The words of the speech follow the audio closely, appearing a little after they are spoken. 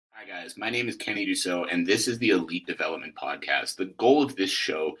Hi, guys. My name is Kenny Dussault, and this is the Elite Development Podcast. The goal of this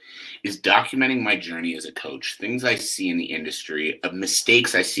show is documenting my journey as a coach, things I see in the industry,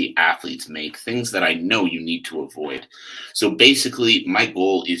 mistakes I see athletes make, things that I know you need to avoid. So basically, my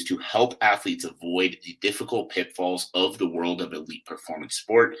goal is to help athletes avoid the difficult pitfalls of the world of elite performance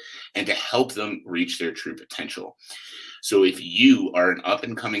sport and to help them reach their true potential. So if you are an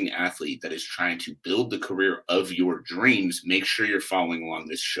up-and-coming athlete that is trying to build the career of your dreams, make sure you're following along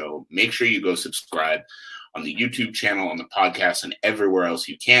this show. Make sure you go subscribe on the YouTube channel, on the podcast, and everywhere else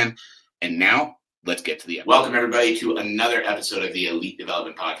you can. And now, let's get to the episode. Welcome, everybody, to another episode of the Elite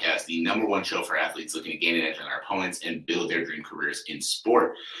Development Podcast, the number one show for athletes looking to gain an edge on their opponents and build their dream careers in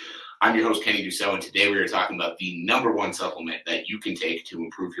sport. I'm your host, Kenny Dussault, and today we are talking about the number one supplement that you can take to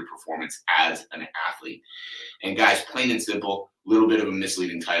improve your performance as an athlete. And guys, plain and simple, a little bit of a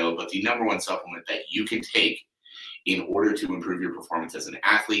misleading title, but the number one supplement that you can take in order to improve your performance as an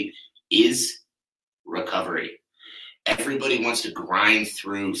athlete is recovery. Everybody wants to grind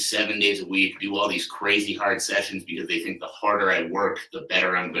through 7 days a week, do all these crazy hard sessions because they think the harder I work, the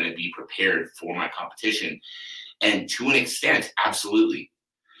better I'm going to be prepared for my competition. And to an extent, absolutely.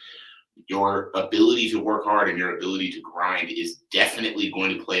 Your ability to work hard and your ability to grind is definitely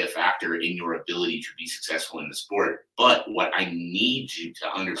going to play a factor in your ability to be successful in the sport. But what I need you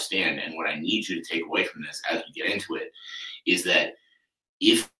to understand and what I need you to take away from this as we get into it is that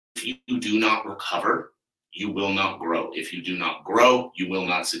if you do not recover, you will not grow. If you do not grow, you will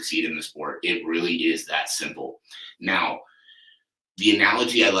not succeed in the sport. It really is that simple. Now, the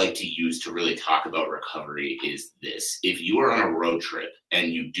analogy I like to use to really talk about recovery is this. If you are on a road trip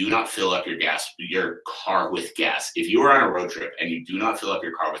and you do not fill up your car with gas, if you are on a road trip and you do not fill up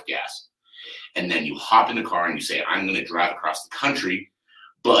your car with gas, and then you hop in the car and you say, I'm going to drive across the country,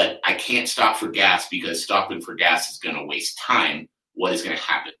 but I can't stop for gas because stopping for gas is going to waste time, what is going to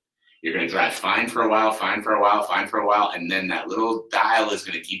happen? You're going to drive fine for a while, and then that little dial is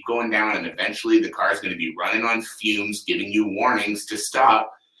going to keep going down, and eventually the car is going to be running on fumes, giving you warnings to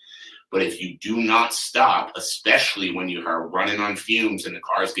stop. But if you do not stop, especially when you are running on fumes and the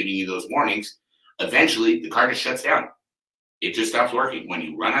car is giving you those warnings, eventually the car just shuts down. It just stops working. When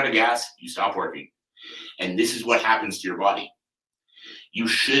you run out of gas, you stop working. And this is what happens to your body. You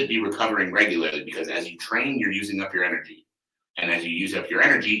should be recovering regularly because as you train, you're using up your energy. And as you use up your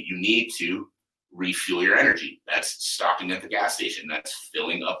energy, you need to refuel your energy. That's stopping at the gas station. That's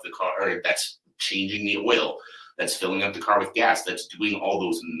filling up the car, or that's changing the oil. That's filling up the car with gas. That's doing all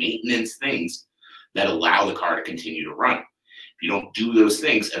those maintenance things that allow the car to continue to run. If you don't do those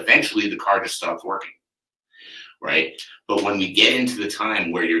things, eventually the car just stops working, right? But when we get into the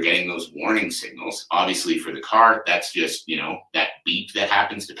time where you're getting those warning signals, obviously for the car, that's just, that beep that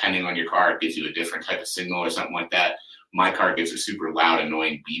happens depending on your car. It gives you a different type of signal or something like that. My car gives a super loud,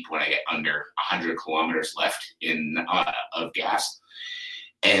 annoying beep when I get under 100 kilometers left of gas.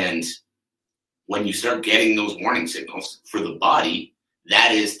 And when you start getting those warning signals for the body,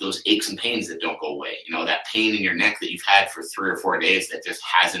 that is those aches and pains that don't go away. That pain in your neck that you've had for 3 or 4 days that just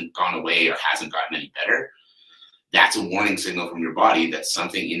hasn't gone away or hasn't gotten any better. That's a warning signal from your body that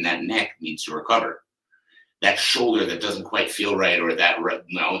something in that neck needs to recover. That shoulder that doesn't quite feel right, or that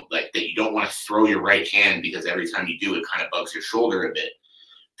you don't want to throw your right hand because every time you do it kind of bugs your shoulder a bit.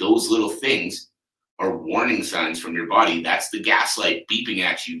 Those little things are warning signs from your body. That's the gas light beeping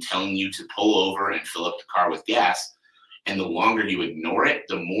at you, telling you to pull over and fill up the car with gas. And the longer you ignore it,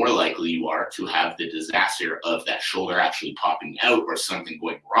 the more likely you are to have the disaster of that shoulder actually popping out or something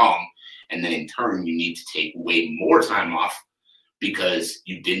going wrong. And then in turn, you need to take way more time off because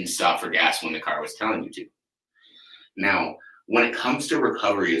you didn't stop for gas when the car was telling you to. Now, when it comes to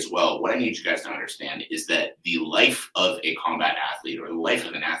recovery as well, what I need you guys to understand is that the life of a combat athlete or the life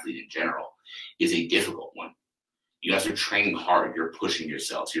of an athlete in general is a difficult one. You guys are training hard. You're pushing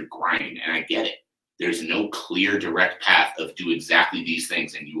yourselves. You're grinding. And I get it. There's no clear, direct path of do exactly these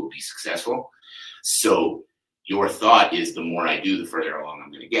things and you will be successful. So your thought is the more I do, the further along I'm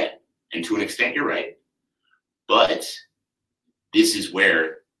going to get. And to an extent, you're right. But this is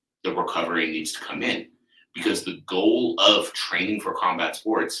where the recovery needs to come in. Because the goal of training for combat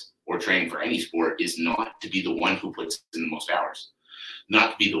sports or training for any sport is not to be the one who puts in the most hours,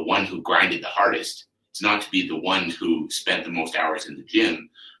 not to be the one who grinded the hardest. It's not to be the one who spent the most hours in the gym.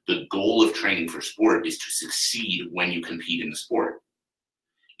 The goal of training for sport is to succeed when you compete in the sport.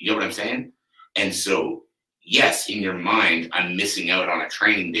 You get what I'm saying? And so, yes, in your mind, I'm missing out on a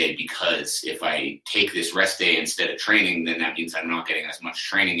training day because if I take this rest day instead of training, then that means I'm not getting as much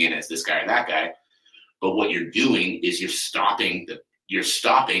training in as this guy or that guy. But what you're doing is you're stopping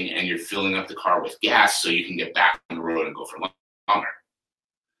and you're filling up the car with gas so you can get back on the road and go for longer.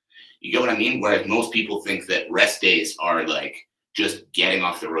 You get what I mean? Whereas most people think that rest days are like just getting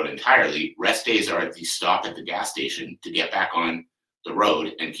off the road entirely. Rest days are the stop at the gas station to get back on the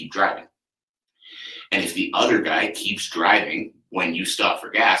road and keep driving. And if the other guy keeps driving when you stop for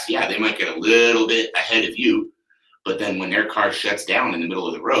gas, yeah, they might get a little bit ahead of you. But then when their car shuts down in the middle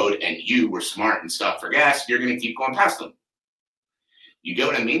of the road and you were smart and stopped for gas, you're going to keep going past them. You get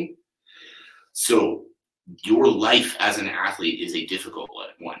what I mean? So your life as an athlete is a difficult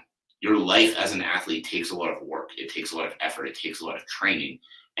one. Your life as an athlete takes a lot of work. It takes a lot of effort. It takes a lot of training.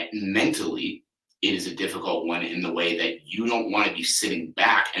 And mentally, it is a difficult one in the way that you don't want to be sitting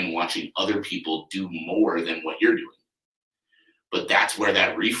back and watching other people do more than what you're doing. But that's where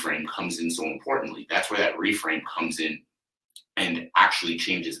that reframe comes in so importantly. That's where that reframe comes in and actually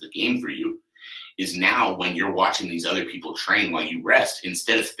changes the game for you, is now when you're watching these other people train while you rest,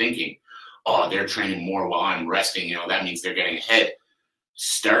 instead of thinking, oh, they're training more while I'm resting, that means they're getting ahead.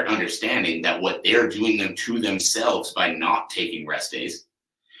 Start understanding that what they're doing them to themselves by not taking rest days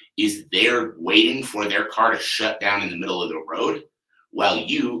is they're waiting for their car to shut down in the middle of the road while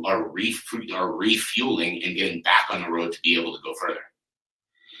you are refueling and getting back on the road to be able to go further.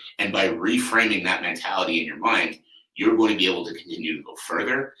 And by reframing that mentality in your mind, you're going to be able to continue to go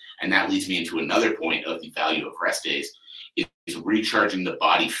further. And that leads me into another point of the value of rest days, is recharging the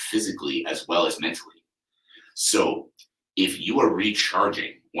body physically as well as mentally. So if you are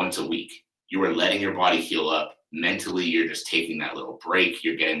recharging once a week, you are letting your body heal up. Mentally, you're just taking that little break.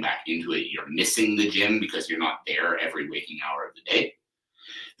 You're getting back into it. You're missing the gym because you're not there every waking hour of the day.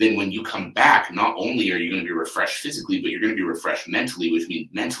 Then when you come back, not only are you going to be refreshed physically, but you're going to be refreshed mentally, which means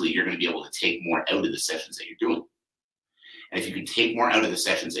mentally you're going to be able to take more out of the sessions that you're doing. And if you can take more out of the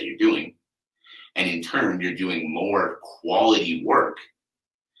sessions that you're doing, and in turn you're doing more quality work,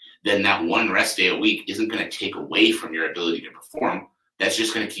 then that one rest day a week isn't going to take away from your ability to perform. That's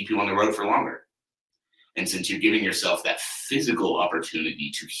just going to keep you on the road for longer. And since you're giving yourself that physical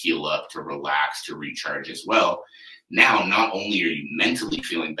opportunity to heal up, to relax, to recharge as well, now not only are you mentally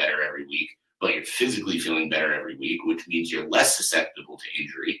feeling better every week, but you're physically feeling better every week, which means you're less susceptible to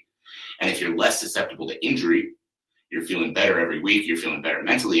injury. And if you're less susceptible to injury, you're feeling better every week, you're feeling better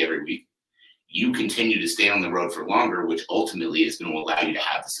mentally every week, you continue to stay on the road for longer, which ultimately is going to allow you to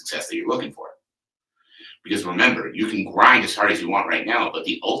have the success that you're looking for. Because remember, you can grind as hard as you want right now, but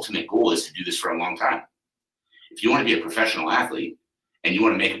the ultimate goal is to do this for a long time. If you want to be a professional athlete and you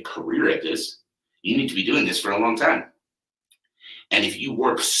want to make a career at this, you need to be doing this for a long time. And if you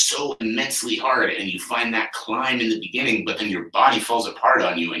work so immensely hard and you find that climb in the beginning, but then your body falls apart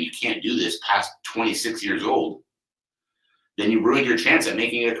on you and you can't do this past 26 years old, then you ruined your chance at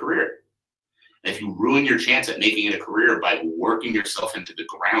making it a career. And if you ruin your chance at making it a career by working yourself into the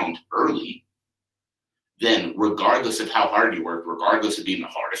ground early, then regardless of how hard you work, regardless of being the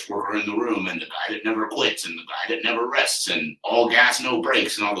hardest worker in the room and the guy that never quits and the guy that never rests and all gas, no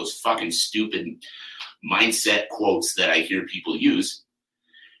breaks and all those fucking stupid mindset quotes that I hear people use,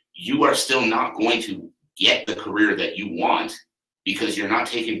 you are still not going to get the career that you want because you're not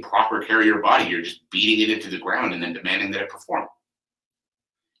taking proper care of your body. You're just beating it into the ground and then demanding that it perform.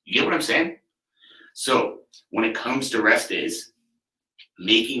 You get what I'm saying? So when it comes to rest days,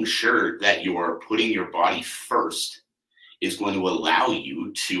 making sure that you're putting your body first is going to allow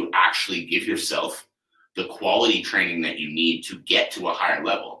you to actually give yourself the quality training that you need to get to a higher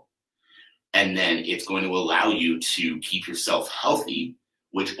level. And then it's going to allow you to keep yourself healthy,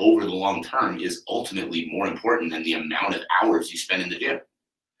 which over the long term is ultimately more important than the amount of hours you spend in the gym.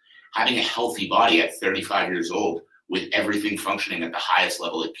 Having a healthy body at 35 years old with everything functioning at the highest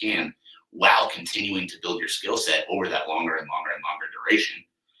level it can, while continuing to build your skill set over that longer and longer and longer duration,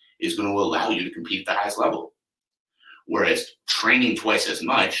 is going to allow you to compete at the highest level. Whereas training twice as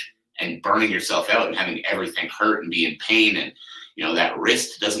much and burning yourself out and having everything hurt and be in pain and that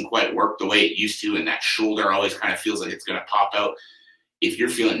wrist doesn't quite work the way it used to and that shoulder always kind of feels like it's going to pop out. If you're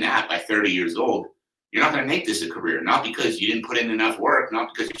feeling that by 30 years old, you're not going to make this a career, not because you didn't put in enough work, not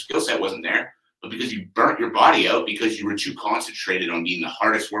because your skill set wasn't there, but because you burnt your body out because you were too concentrated on being the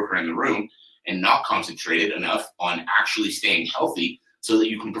hardest worker in the room and not concentrated enough on actually staying healthy so that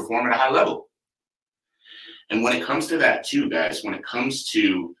you can perform at a high level. And when it comes to that too, guys, when it comes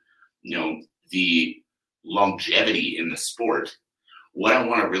to, the longevity in the sport, what I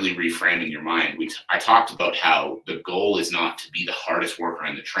want to really reframe in your mind, I talked about how the goal is not to be the hardest worker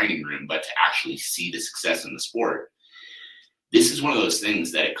in the training room, but to actually see the success in the sport. This is one of those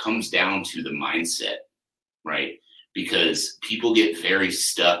things that it comes down to the mindset, right? Because people get very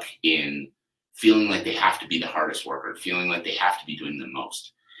stuck in feeling like they have to be the hardest worker, feeling like they have to be doing the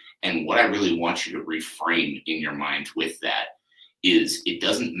most. And what I really want you to reframe in your mind with that is it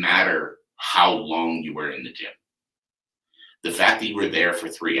doesn't matter how long you were in the gym. The fact that you were there for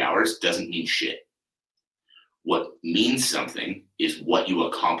 3 hours doesn't mean shit. What means something is what you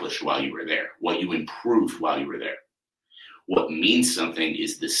accomplished while you were there, what you improved while you were there. What means something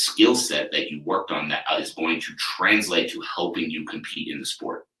is the skill set that you worked on that is going to translate to helping you compete in the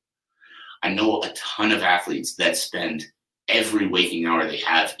sport. I know a ton of athletes that spend every waking hour they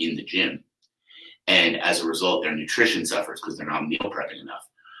have in the gym. And as a result, their nutrition suffers because they're not meal prepping enough,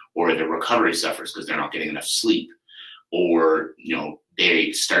 or their recovery suffers because they're not getting enough sleep, or,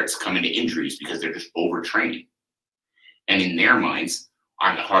 they start coming to injuries because they're just overtraining. And in their minds,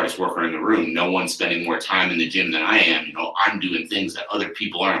 I'm the hardest worker in the room. No one's spending more time in the gym than I am. I'm doing things that other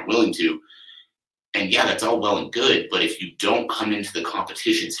people aren't willing to. And yeah, that's all well and good. But if you don't come into the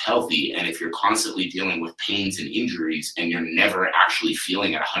competitions healthy, and if you're constantly dealing with pains and injuries, and you're never actually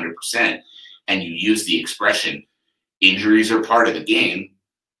feeling at 100%, and you use the expression, injuries are part of the game,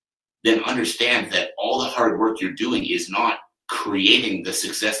 then understand that all the hard work you're doing is not creating the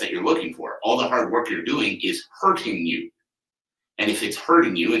success that you're looking for. All the hard work you're doing is hurting you. And if it's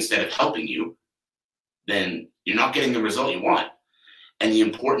hurting you instead of helping you, then you're not getting the result you want. And the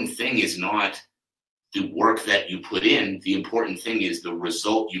important thing is not the work that you put in. The important thing is the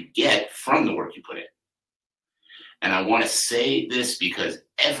result you get from the work you put in. And I want to say this because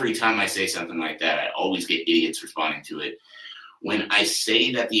every time I say something like that, I always get idiots responding to it. When I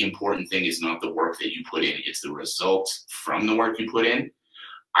say that the important thing is not the work that you put in, it's the results from the work you put in,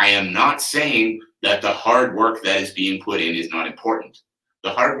 I am not saying that the hard work that is being put in is not important. The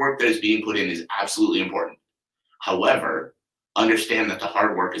hard work that is being put in is absolutely important. However, understand that the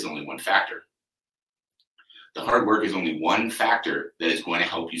hard work is only one factor. The hard work is only one factor that is going to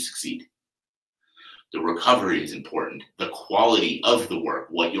help you succeed. The recovery is important. The quality of the work,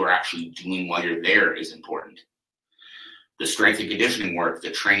 what you're actually doing while you're there, is important. The strength and conditioning work, the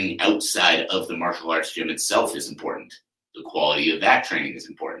training outside of the martial arts gym itself is important. The quality of that training is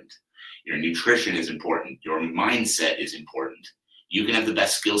important. Your nutrition is important. Your mindset is important. You can have the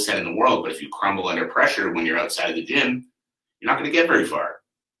best skill set in the world, but if you crumble under pressure when you're outside of the gym, you're not going to get very far.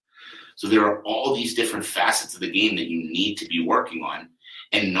 So there are all these different facets of the game that you need to be working on,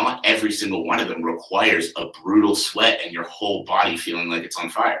 and not every single one of them requires a brutal sweat and your whole body feeling like it's on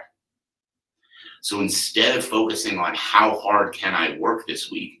fire. So instead of focusing on how hard can I work this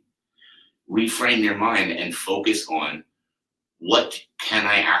week, reframe your mind and focus on what can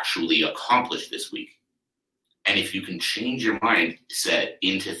I actually accomplish this week. And if you can change your mindset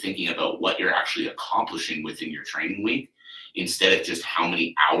into thinking about what you're actually accomplishing within your training week, instead of just how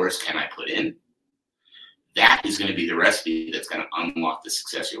many hours can I put in, that is going to be the recipe that's going to unlock the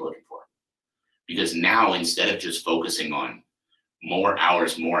success you're looking for. Because now, instead of just focusing on more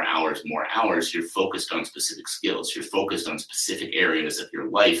hours, you're focused on specific skills. You're focused on specific areas of your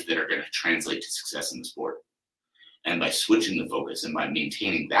life that are going to translate to success in the sport. And by switching the focus and by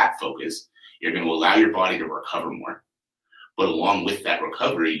maintaining that focus, you're going to allow your body to recover more. But along with that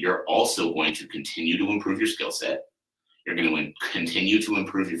recovery, you're also going to continue to improve your skill set. You're going to continue to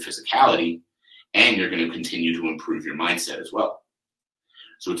improve your physicality, and you're going to continue to improve your mindset as well.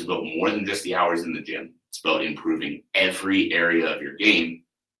 So it's about more than just the hours in the gym. It's about improving every area of your game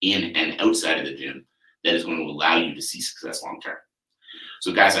in and outside of the gym that is going to allow you to see success long term.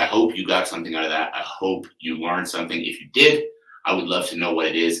 So guys, I hope you got something out of that. I hope you learned something. If you did, I would love to know what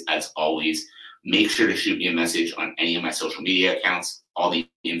it is. As always, make sure to shoot me a message on any of my social media accounts. All the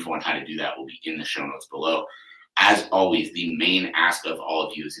info on how to do that will be in the show notes below. As always, the main ask of all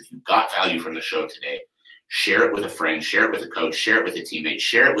of you is if you got value from the show today, share it with a friend, share it with a coach, share it with a teammate,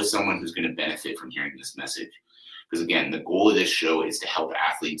 share it with someone who's going to benefit from hearing this message. Because again, the goal of this show is to help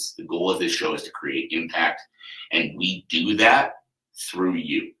athletes. The goal of this show is to create impact. And we do that through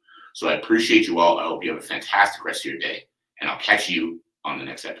you. So I appreciate you all. I hope you have a fantastic rest of your day. And I'll catch you on the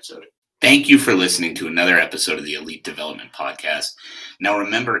next episode. Thank you for listening to another episode of the Elite Development Podcast. Now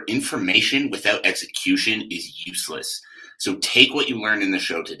remember, information without execution is useless. So take what you learned in the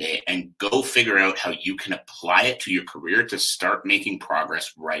show today and go figure out how you can apply it to your career to start making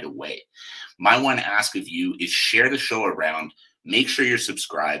progress right away. My one ask of you is share the show around. Make sure you're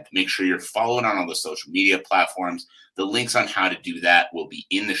subscribed. Make sure you're following on all the social media platforms. The links on how to do that will be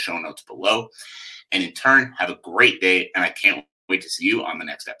in the show notes below. And in turn, have a great day, and I can't wait to see you on the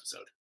next episode.